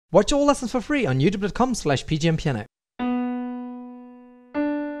Watch all lessons for free on youtube.com/pgmpiano.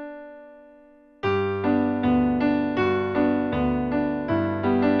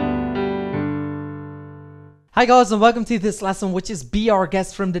 Hi guys, and welcome to this lesson, which is Be Our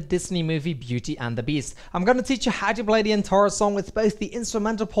Guest from the Disney movie Beauty and the Beast. I'm going to teach you how to play the entire song with both the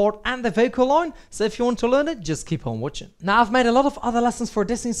instrumental part and the vocal line, so if you want to learn it, just keep on watching. Now, I've made a lot of other lessons for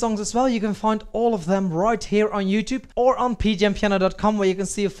Disney songs as well. You can find all of them right here on YouTube or on pgmpiano.com, where you can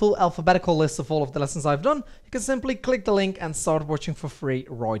see a full alphabetical list of all of the lessons I've done. You can simply click the link and start watching for free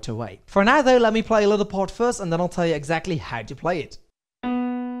right away. For now though, let me play a little part first and then I'll tell you exactly how to play it.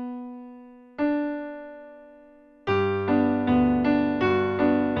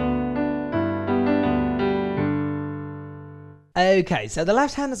 Okay, so the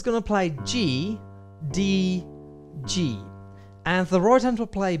left hand is going to play G, D, G. And the right hand will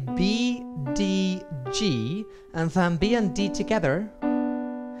play B, D, G, and then B and D together,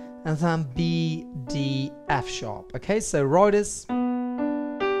 and then B, D, F sharp. Okay, so right is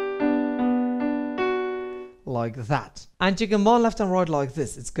like that. And you can move left and right like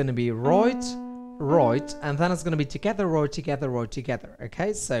this. It's going to be right, right, and then it's going to be together, right, together, right, together.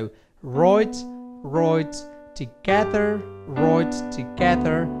 Okay, so right, right, together, right,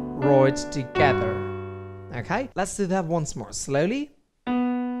 together, right, together. Okay, let's do that once more, slowly.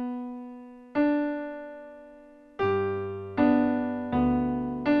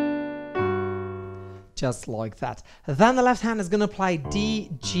 Just like that. Then the left hand is going to play D,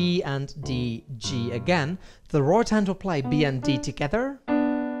 G, and D, G again. The right hand will play B and D together,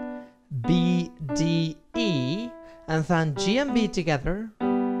 B, D, E, and then G and B together,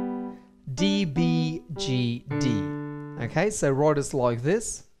 D, B, G, D. Okay, so right is like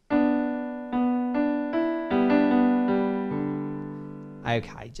this.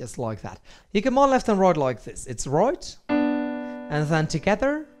 Okay, just like that. You can move left and right like this. It's right, and then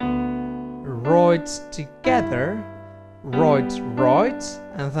together, right, together, right, right,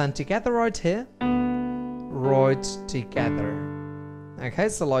 and then together right here, right, together. Okay,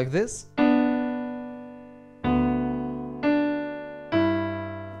 so like this.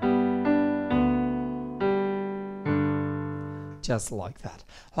 Just like that.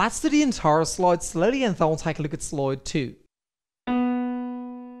 Let's do the entire slide slowly and then we'll take a look at slide 2.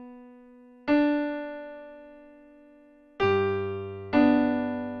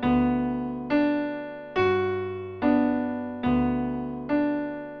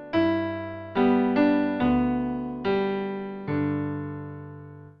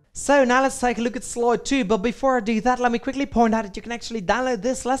 So now let's take a look at slide 2, but before I do that, let me quickly point out that you can actually download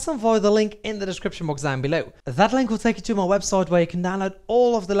this lesson via the link in the description box down below. That link will take you to my website where you can download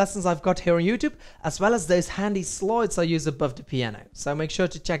all of the lessons I've got here on YouTube, as well as those handy slides I use above the piano. So make sure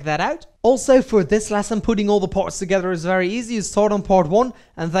to check that out. Also, for this lesson, putting all the parts together is very easy. You start on part 1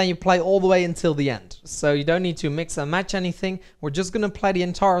 and then you play all the way until the end. So you don't need to mix and match anything. We're just going to play the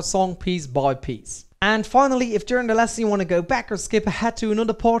entire song piece by piece. And finally, if during the lesson you want to go back or skip ahead to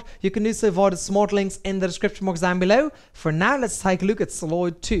another part, you can do so via the smart links in the description box down below. For now, let's take a look at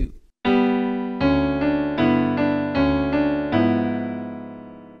slide 2.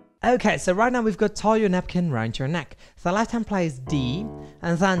 Okay, so right now we've got tie your napkin round your neck. The left hand plays D,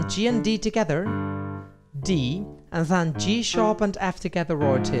 and then G and D together, D, and then G sharp and F together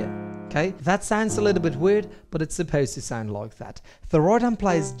right here. Okay, that sounds a little bit weird, but it's supposed to sound like that. The right hand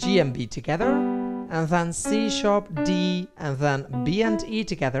plays G and B together, and then C sharp, D, and then B and E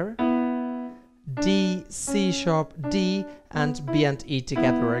together, D, C sharp, D, and B and E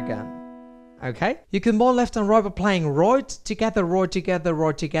together again. Okay, you can move left and right by playing right together, right together,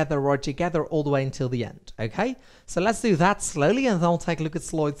 right together, right together, all the way until the end. Okay, so let's do that slowly and then I'll take a look at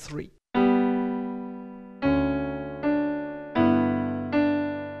slide 3.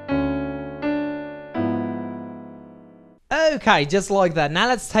 Okay, just like that. Now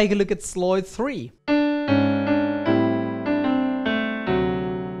let's take a look at slide 3.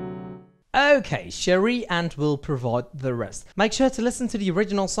 Okay, Sherry and will provide the rest. Make sure to listen to the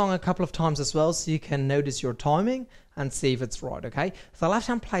original song a couple of times as well so you can notice your timing and see if it's right, okay? The left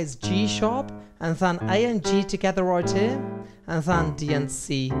hand plays G sharp and then A and G together right here and then D and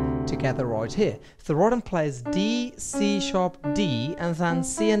C together right here. The right hand plays D, C sharp, D and then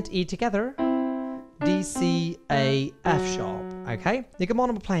C and E together, D, C, A, F sharp, okay? You come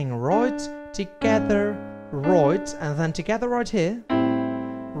on by playing right, together, right and then together right here,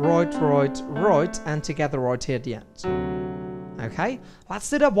 right, right, right, and together right here at the end. Okay, let's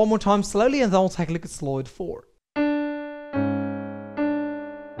do that one more time slowly and then we'll take a look at slide 4.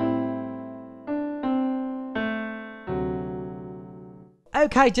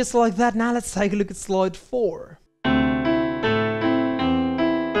 Okay, just like that, now let's take a look at slide 4.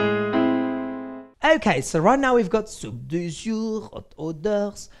 Okay, so right now we've got soup du jour, hot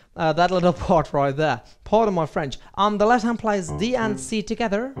odeurs. That little part right there. Pardon my French. The left hand plays D and C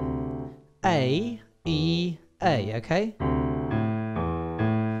together. A, E, A, okay?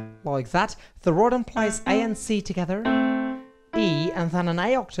 Like that. The right hand plays A and C together. E and then an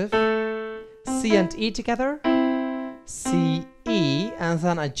A octave. C and E together. C, E, and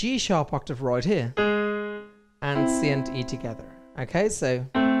then a G sharp octave right here. And C and E together. Okay, so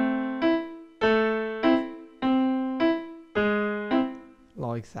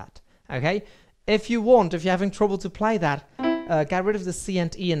like that. Okay, if you want, if you're having trouble to play that, get rid of the C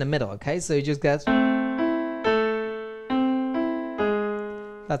and E in the middle. Okay, so you just get.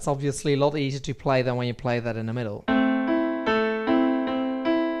 That's obviously a lot easier to play than when you play that in the middle.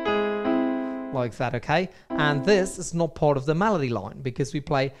 Like that, okay? And this is not part of the melody line because we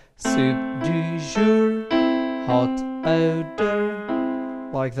play soup du jour, hot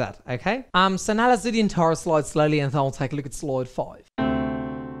odor, like that, okay? So now let's do the entire slide slowly and then we'll take a look at slide 5.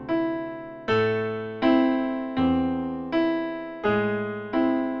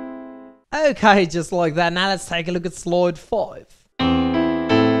 Okay, just like that. Now let's take a look at slide 5.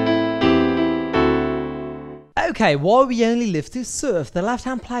 Okay, while we only live to surf, the left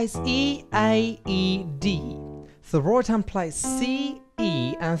hand plays E, A, E, D. The right hand plays C,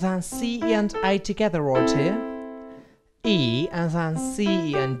 E, and then C, E, and A together right here. E, and then C,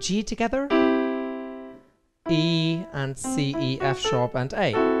 E, and G together. E, and C, E, F sharp, and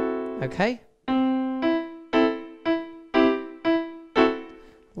A. Okay?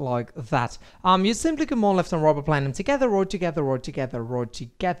 Like that. You simply come on left and right by playing them together, right together, right together, right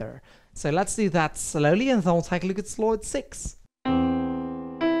together. So let's do that slowly and then we'll take a look at slide 6.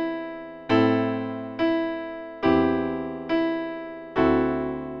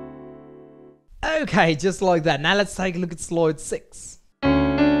 Okay, just like that. Now let's take a look at slide 6.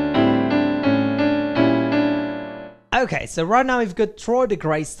 Okay, so right now we've got Try the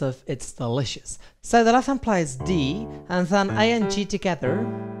Great Stuff, It's Delicious. So the left hand plays D, and then A and G together,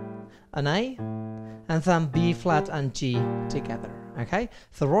 an A, and then B flat and G together, okay?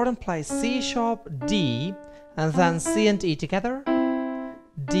 The right hand plays C sharp, D, and then C and E together,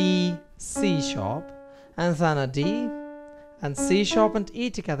 D, C sharp, and then a D, and C sharp and E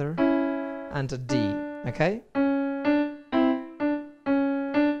together, and a D, okay?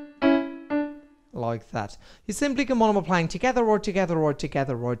 Like that. You simply come on by playing together, right together, right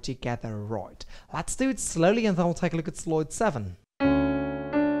together, right together, right. Let's do it slowly and then we'll take a look at slide 7.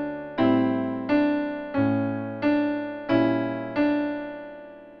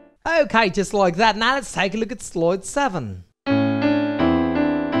 Okay, just like that. Now let's take a look at slide 7.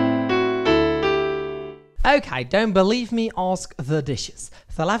 Okay, don't believe me, ask the dishes.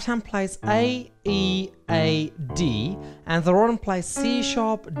 The left hand plays A, E, A, D, and the right hand plays C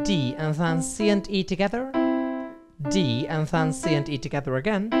sharp, D, and then C and E together, D, and then C and E together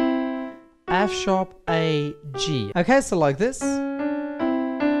again, F sharp, A, G. Okay, so like this.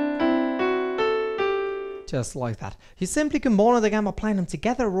 Just like that. You simply combine it again by playing them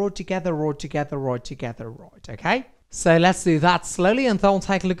together, right together, right together, right together, right, okay? So let's do that slowly and then we'll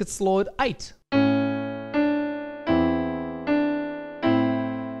take a look at slide 8.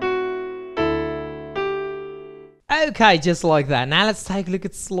 Okay, just like that. Now let's take a look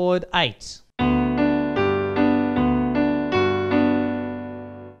at slide 8.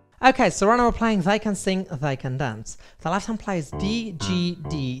 Okay, so right now we're playing They Can Sing, They Can Dance. The left hand plays D, G,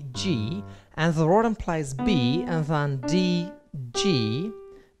 D, G, and the right hand plays B, and then D, G,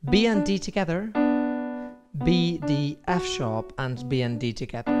 B and D together, B, D, F sharp, and B and D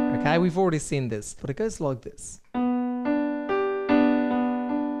together. Okay, we've already seen this, but it goes like this.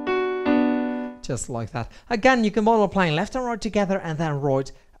 Just like that. Again, you can model playing left and right together and then right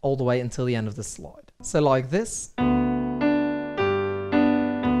all the way until the end of the slide. So like this.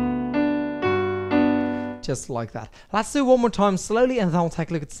 Just like that. Let's do one more time slowly and then we'll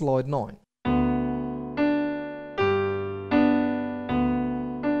take a look at slide 9.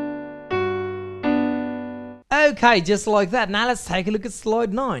 Okay, just like that. Now let's take a look at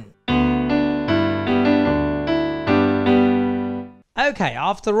slide 9. Okay,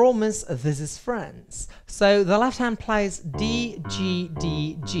 after all, miss, this is Friends. So the left hand plays D, G,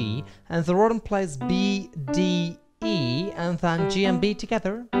 D, G, and the right hand plays B, D, E, and then G and B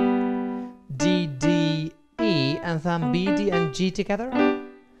together. D, D, E, and then B, D, and G together.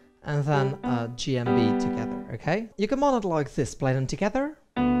 And then G and B together, okay? You can model it like this, play them together.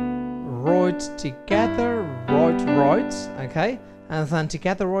 Right together, right, right, okay? And then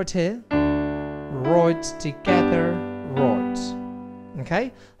together right here. Right together, right.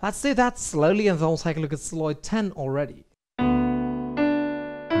 Okay, let's do that slowly and then we'll take a look at slide 10 already.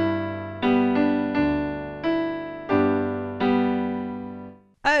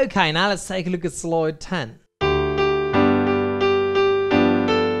 Okay, now let's take a look at slide 10.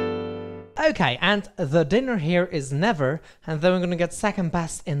 Okay, and the dinner here is never, and then we're going to get second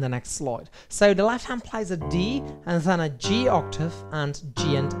best in the next slide. So the left hand plays a D and then a G octave and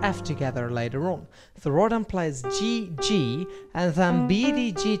G and F together later on. The right hand plays G, G, and then B,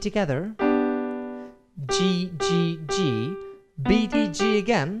 D, G together, G, G, G, B, D, G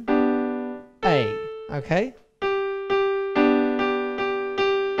again, A, okay?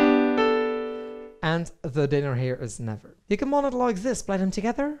 And the dinner here is never. You can mod it like this, play them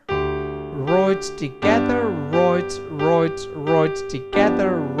together. Right together, right, right, right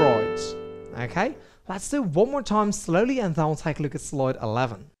together, right. Okay, let's do one more time slowly and then we'll take a look at slide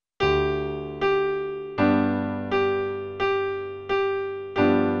 11.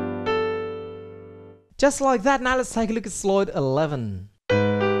 Just like that, now let's take a look at slide 11.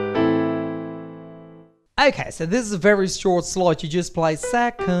 Okay, so this is a very short slide. You just play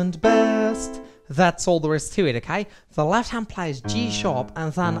second best. That's all there is to it, okay? The left hand plays G sharp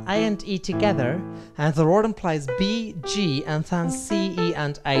and then A and E together, and the right hand plays B, G, and then C, E,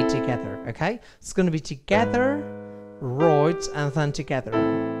 and A together, okay? It's going to be together, right, and then together,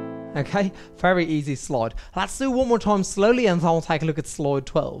 okay? Very easy slide. Let's do one more time slowly and then we'll take a look at slide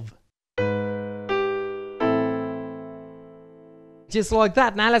 12. Just like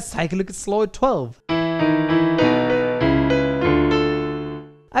that, now let's take a look at slide 12.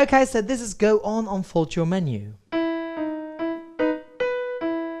 Okay, so this is go on, unfold your menu.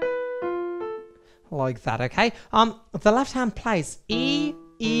 Like that, okay? The left hand plays E,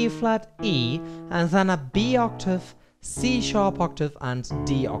 E flat, E, and then a B octave, C sharp octave, and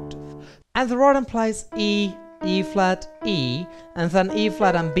D octave. And the right hand plays E, E flat, E, and then E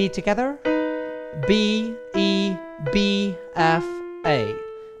flat and B together, B, E, B, F, A.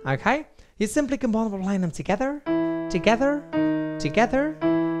 Okay? You simply combine by playing them together, together, together,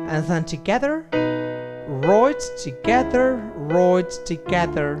 and then together, right, together, right,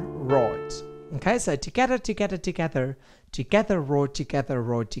 together, right. Okay, so together, together, together, together, right, together,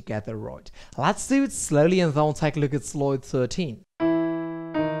 right, together, right. Let's do it slowly and then we'll take a look at slide 13.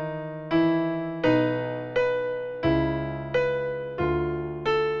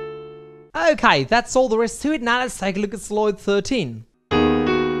 Okay, that's all there is to it. Now let's take a look at slide 13.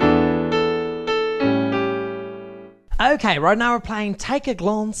 Okay, right now we're playing Take a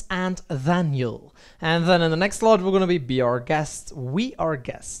Glance and Then You'll. And then in the next slide we're going to be Our Guest, We Are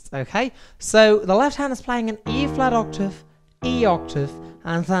Guests, okay? So the left hand is playing an E flat octave, E octave,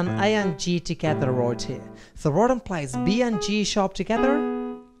 and then A and G together right here. The right hand plays B and G sharp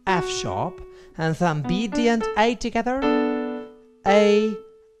together, F sharp, and then B, D and A together, A,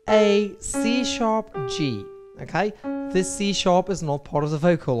 C sharp, G. Okay, this C sharp is not part of the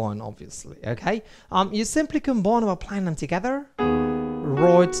vocal line, obviously. Okay, you simply combine by playing them together.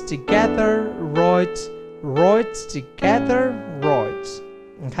 Right together, right, right together, right.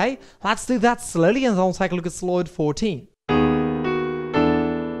 Okay, let's do that slowly and then we'll take a look at slide 14.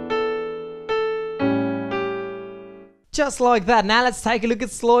 Just like that. Now let's take a look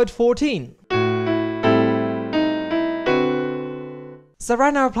at slide 14. So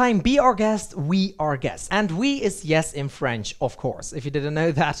right now we're playing Be Our Guest, We Are Guests. And we is yes in French, of course. If you didn't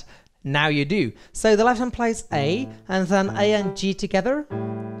know that, now you do. So the left hand plays A, and then A and G together,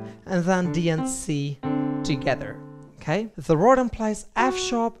 and then D and C together. Okay? The right hand plays F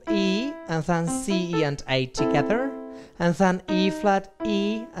sharp, E, and then C, E and A together, and then E flat,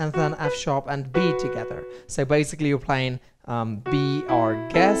 E, and then F sharp and B together. So basically you're playing Be Our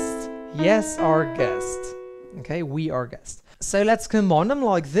Guest, Yes Our Guest. Okay, We Are Guest. So let's combine them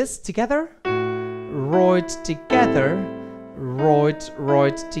like this together. Right together, right,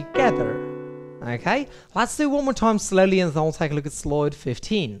 right together. Okay, let's do one more time slowly and then we'll take a look at slide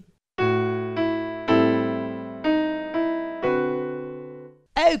 15.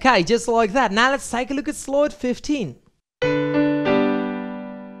 Okay, just like that. Now let's take a look at slide 15.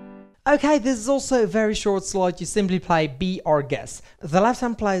 Okay, this is also a very short slide. You simply play Be Our Guest. The left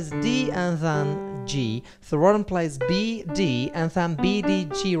hand plays D and then G. The right hand plays B, D, and then B, D,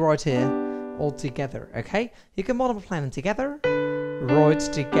 G right here, all together, okay? You can multiply playing them together, right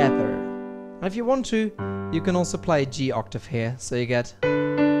together. And if you want to, you can also play G octave here, so you get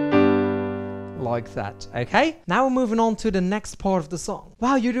like that, okay? Now we're moving on to the next part of the song.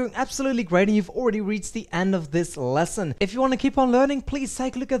 Wow, you're doing absolutely great and you've already reached the end of this lesson. If you want to keep on learning, please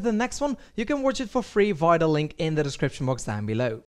take a look at the next one. You can watch it for free via the link in the description box down below.